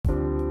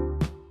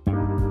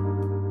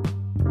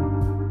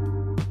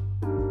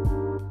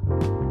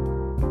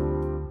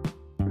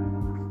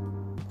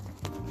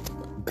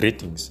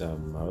Greetings. I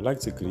would like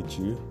to greet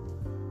you.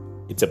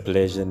 It's a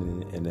pleasure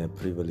and a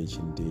privilege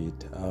indeed.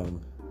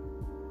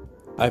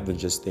 I've been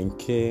just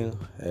thinking,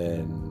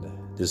 and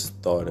this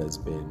thought has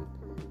been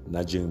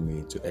nudging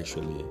me to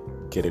actually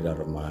get it out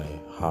of my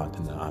heart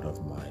and out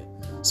of my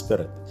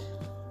spirit.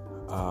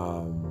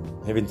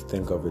 Having to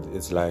think of it,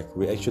 it's like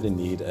we actually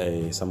need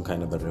some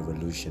kind of a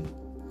revolution.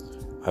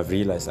 I've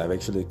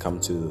actually come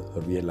to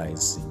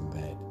realizing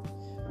that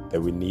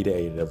we need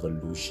a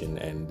revolution,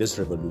 and this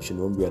revolution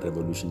won't be a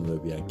revolution where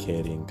we are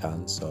carrying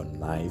guns or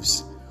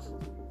knives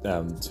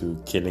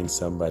to killing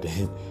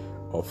somebody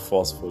or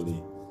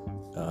forcefully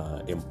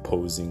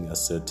imposing a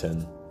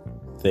certain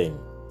thing.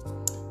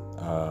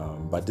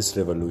 But this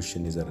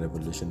revolution is a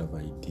revolution of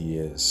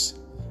ideas.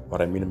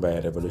 What I mean by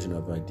a revolution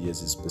of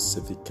ideas is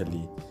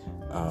specifically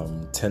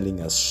telling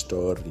a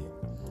story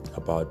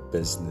about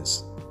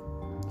business.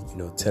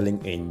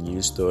 Telling a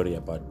new story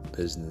about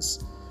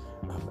business.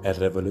 A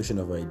revolution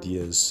of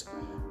ideas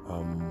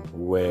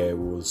where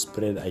we will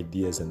spread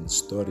ideas and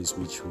stories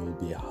which will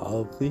be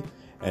healthy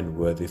and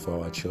worthy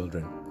for our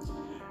children.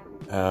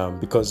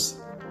 Because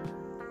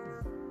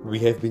we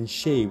have been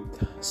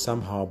shaped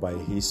somehow by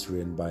history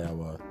and by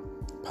our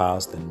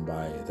past and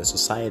by the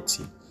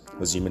society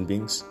as human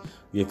beings.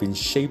 We have been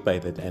shaped by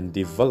that and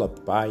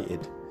developed by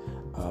it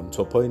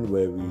to a point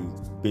where we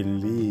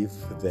believe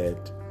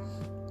that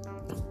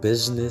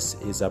business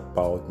is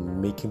about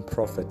making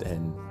profit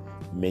and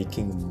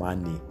making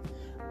money.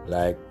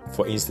 Like,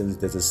 for instance,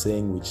 there's a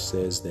saying which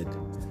says that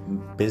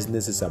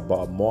business is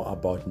more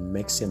about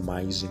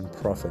maximizing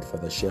profit for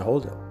the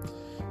shareholder.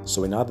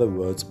 So in other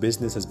words,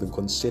 business has been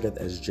considered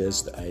as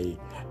just an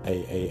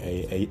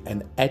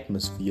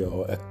atmosphere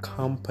or a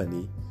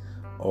company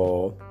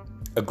or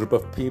a group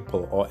of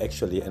people or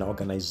actually an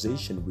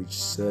organization which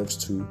serves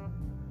to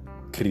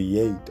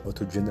create or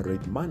to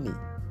generate money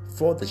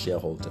for the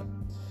shareholder.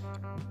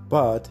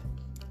 But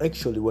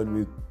actually, when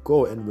we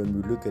go and when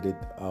we look at it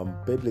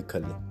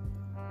biblically,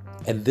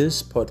 and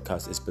this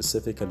podcast is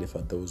specifically for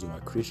those who are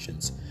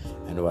Christians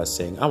and who are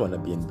saying, I want to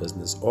be in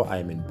business or I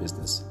am in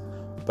business.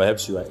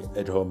 Perhaps you are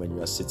at home and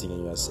you are sitting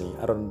and you are saying,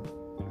 I don't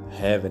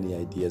have any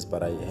ideas,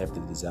 but I have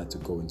the desire to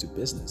go into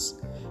business.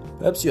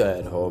 Perhaps you are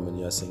at home and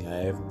you are saying,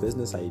 I have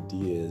business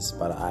ideas,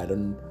 but I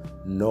don't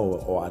know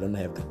or I don't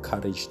have the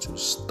courage to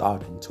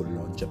start and to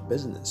launch a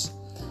business.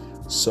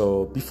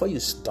 So before you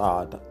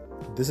start,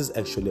 this is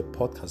actually a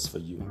podcast for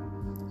you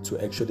to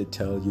actually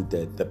tell you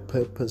that the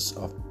purpose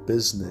of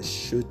business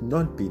should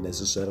not be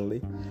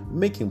necessarily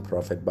making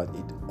profit, but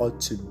it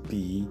ought to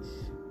be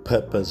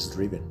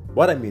purpose-driven.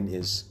 What I mean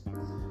is,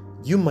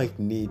 you might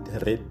need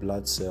red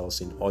blood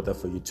cells in order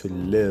for you to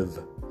live,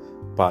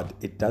 but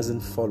it doesn't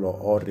follow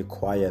or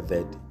require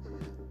that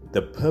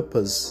the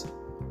purpose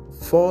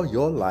for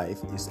your life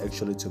is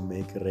actually to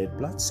make red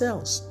blood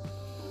cells.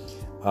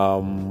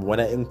 When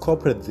I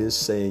incorporate this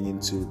saying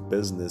into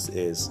business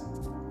is,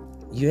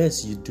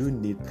 yes, you do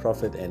need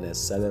profit and a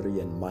salary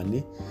and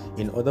money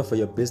in order for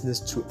your business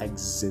to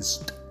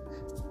exist.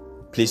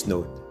 Please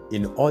note,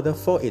 in order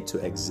for it to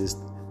exist,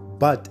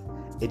 but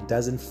it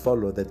doesn't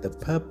follow that the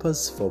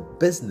purpose for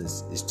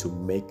business is to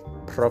make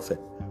profit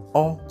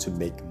or to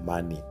make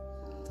money.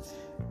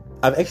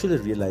 I've actually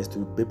realized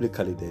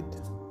biblically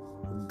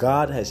that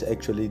God has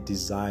actually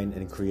designed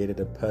and created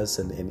a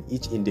person and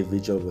each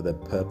individual with a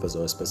purpose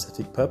or a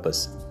specific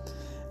purpose.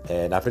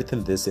 And I've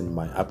written this in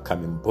my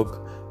upcoming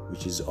book,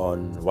 which is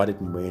on what it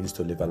means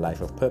to live a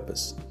life of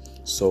purpose.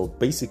 So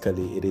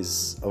basically, it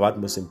is of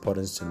utmost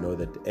importance to know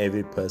that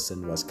every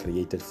person was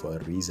created for a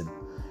reason.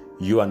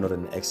 You are not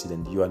an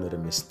accident. You are not a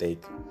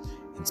mistake.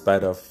 In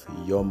spite of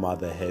your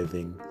mother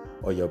having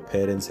or your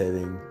parents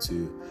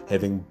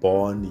having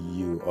born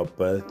you or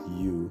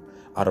birthed you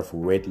out of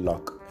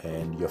wedlock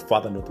and your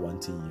father not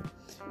wanting you,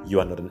 you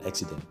are not an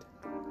accident.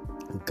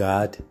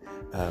 God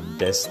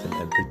destined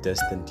and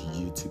predestined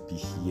you to be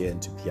here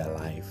and to be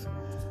alive.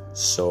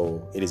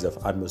 So it is of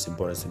utmost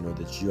importance to know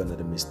that you are not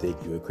a mistake.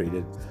 You were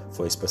created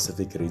for a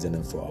specific reason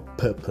and for a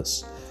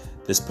purpose.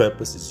 This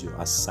purpose is your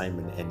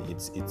assignment, and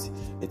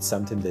it's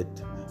something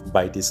that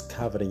by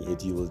discovering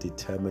it, you will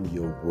determine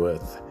your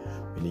worth,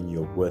 meaning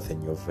your worth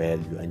and your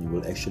value, and you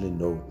will actually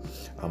know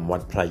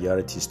what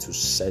priorities to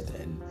set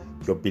and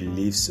your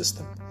belief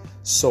system.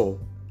 So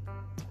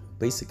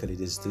basically,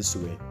 it is this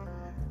way.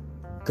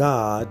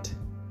 God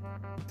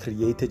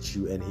created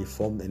you and He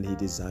formed and He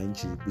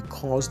designed you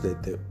because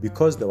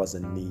there was a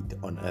need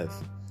on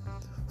earth.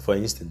 For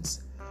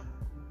instance,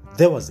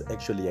 there was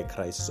actually a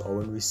crisis, or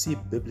when we see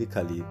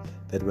biblically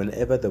that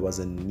whenever there was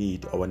a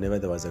need or whenever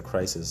there was a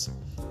crisis,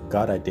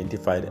 God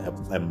identified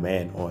a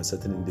man or a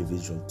certain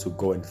individual to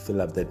go and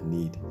fill up that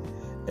need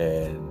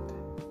and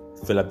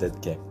fill up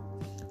that gap.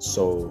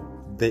 So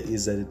there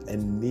is a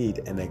need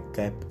and a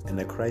gap and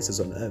a crisis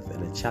on earth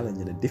and a challenge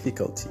and a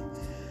difficulty.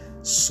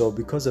 So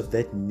because of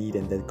that need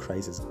and that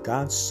crisis,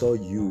 God saw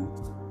you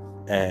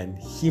and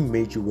He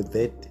made you with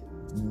that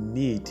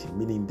need,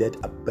 meaning that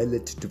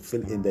ability to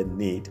fill in that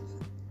need,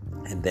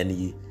 and then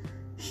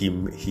He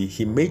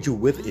made you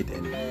with it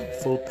and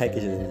full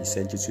package, and He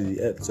sent you to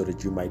the earth so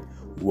that you might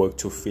work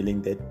to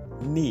filling that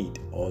need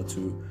or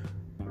to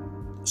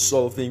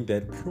solving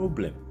that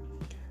problem.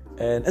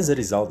 And as a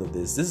result of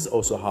this is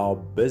also how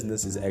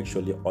business is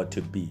actually ought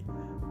to be.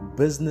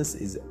 Business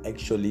is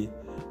actually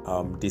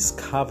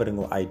discovering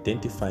or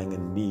identifying a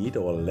need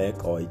or a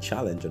lack or a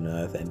challenge on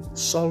earth and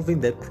solving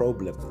that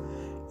problem.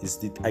 Is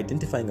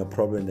identifying a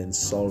problem and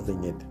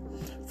solving it.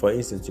 For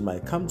instance, you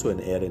might come to an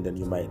area and then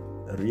you might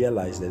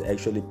realize that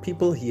actually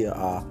people here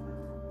are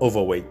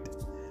overweight.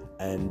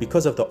 And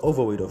because of the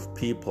overweight of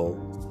people,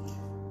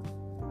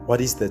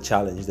 what is the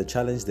challenge? The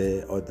challenge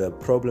there, or the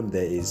problem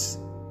there, is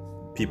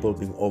people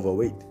being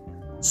overweight.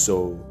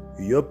 So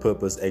your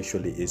purpose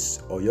actually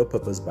is, or your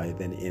purpose by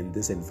then in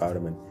this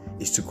environment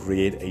is to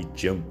create a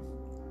gym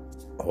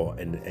or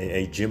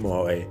a gym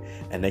or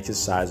an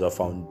exercise or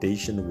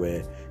foundation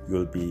where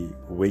you'll be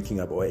waking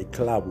up, or a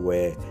club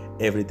where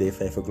every day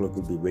 5 o'clock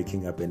you'll be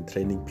waking up and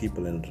training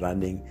people and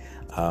running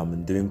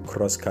and doing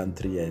cross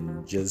country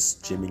and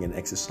just gymming and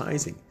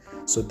exercising.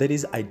 So that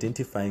is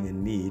identifying a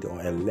need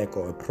or a lack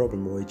or a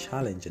problem or a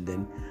challenge and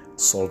then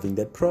solving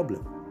that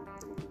problem.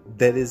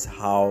 That is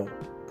how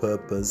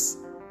purpose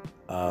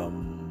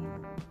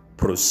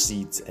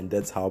proceeds, and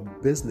that's how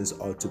business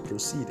ought to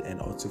proceed and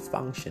ought to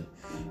function.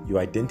 You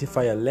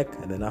identify a lack,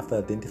 and then after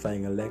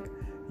identifying a lack,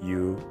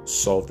 you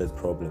solve that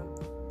problem,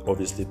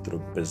 obviously through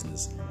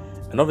business.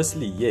 And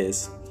obviously,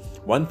 yes,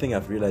 one thing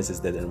I've realized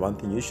is that, and one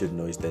thing you should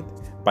know is that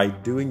by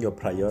doing your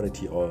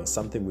priority or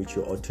something which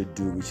you ought to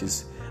do, which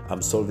is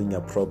solving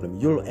a problem,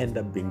 you'll end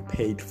up being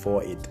paid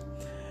for it.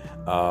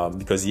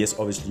 Because yes,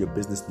 obviously your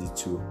business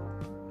needs to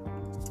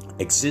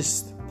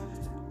exist.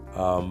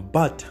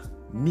 But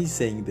me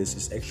saying this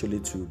is actually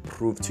to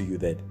prove to you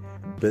that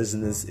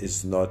business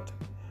is not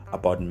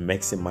about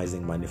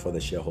maximizing money for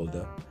the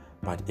shareholder,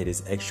 but it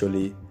is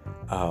actually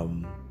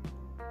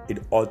it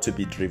ought to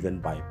be driven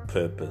by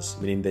purpose,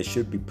 meaning there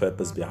should be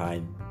purpose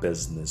behind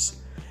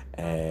business.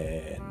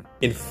 And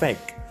in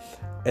fact,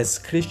 as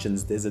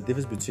Christians, there's a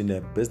difference between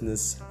a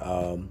business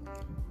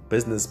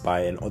by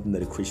an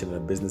ordinary Christian and a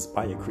business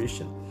by a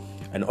Christian.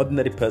 An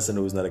ordinary person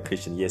who is not a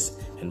Christian, yes,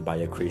 and by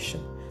a Christian.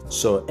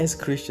 So as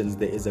Christians,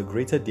 there is a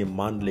greater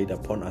demand laid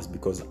upon us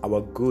because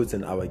our goods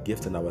and our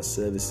gifts and our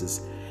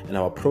services and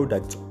our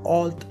products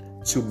ought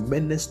to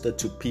minister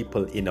to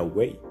people in a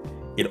way.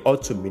 It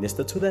ought to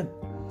minister to them.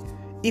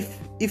 If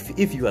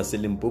you are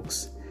selling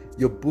books,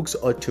 your books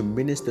ought to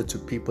minister to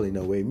people in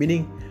a way,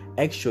 meaning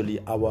actually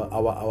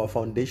our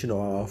foundation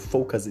or our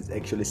focus is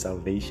actually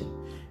salvation,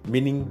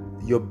 meaning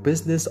your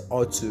business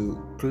ought to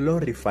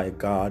glorify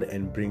God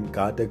and bring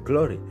God the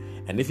glory.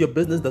 And if your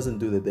business doesn't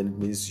do that, then it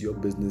means your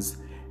business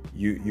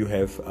you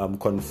have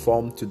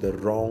conformed to the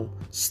wrong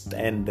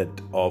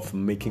standard of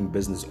making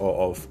business or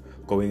of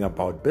going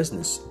about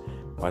business.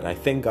 But I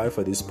thank God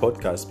for this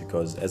podcast,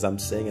 because as I'm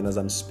saying and as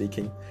I'm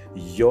speaking,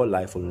 your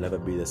life will never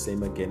be the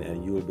same again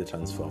and you will be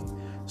transformed.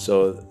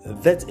 So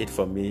that's it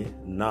for me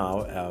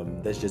now.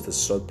 That's just a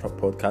short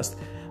podcast,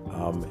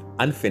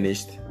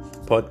 unfinished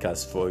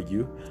podcast for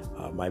you.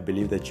 I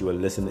believe that you will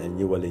listen and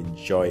you will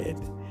enjoy it.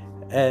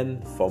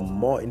 And for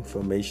more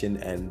information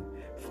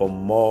for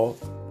more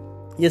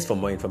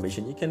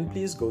information, you can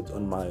please go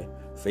on my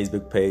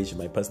Facebook page,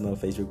 my personal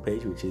Facebook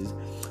page, which is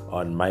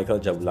on Michael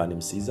Jabulani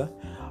Msiza.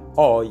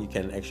 Or you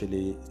can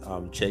actually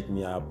check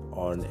me up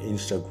on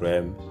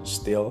Instagram,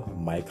 still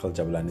Michael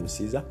Jabulani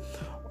Msiza.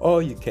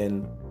 Or you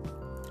can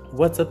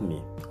WhatsApp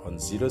me on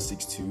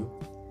 062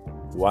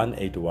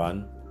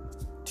 181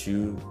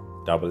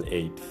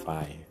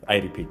 2885. I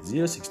repeat,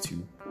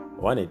 062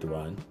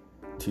 181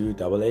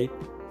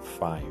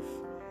 2885.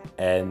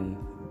 And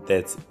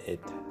that's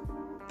it.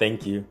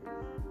 Thank you.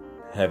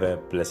 Have a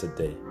blessed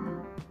day.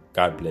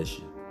 God bless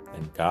you.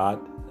 And God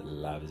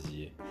loves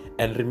you.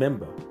 And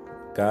remember,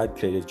 God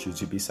created you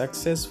to be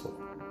successful.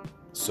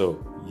 So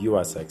you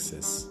are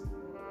success.